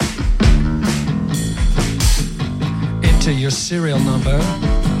enter your serial number,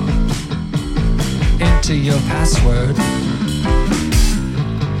 enter your password,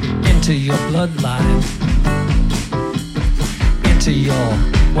 enter your bloodline, enter your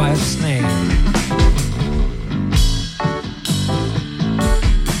wife's name.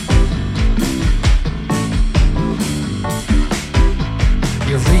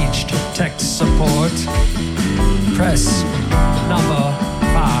 You've reached tech support. Press number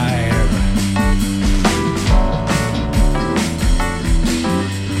 5.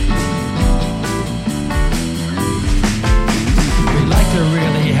 We'd like to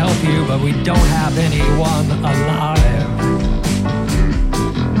really help you, but we don't have anyone alive.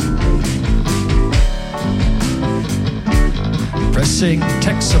 Pressing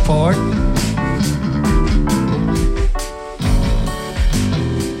tech support.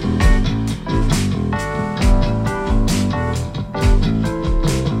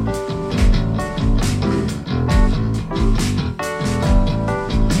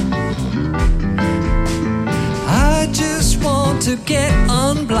 To get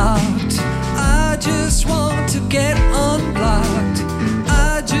unblocked, I just want to get unblocked,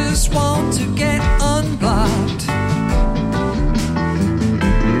 I just want to get unblocked.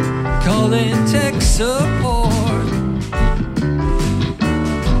 Calling tech support,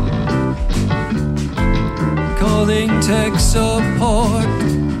 calling tech support.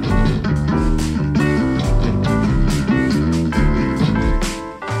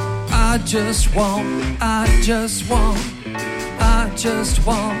 I just want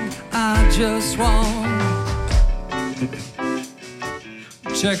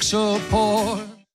tech support.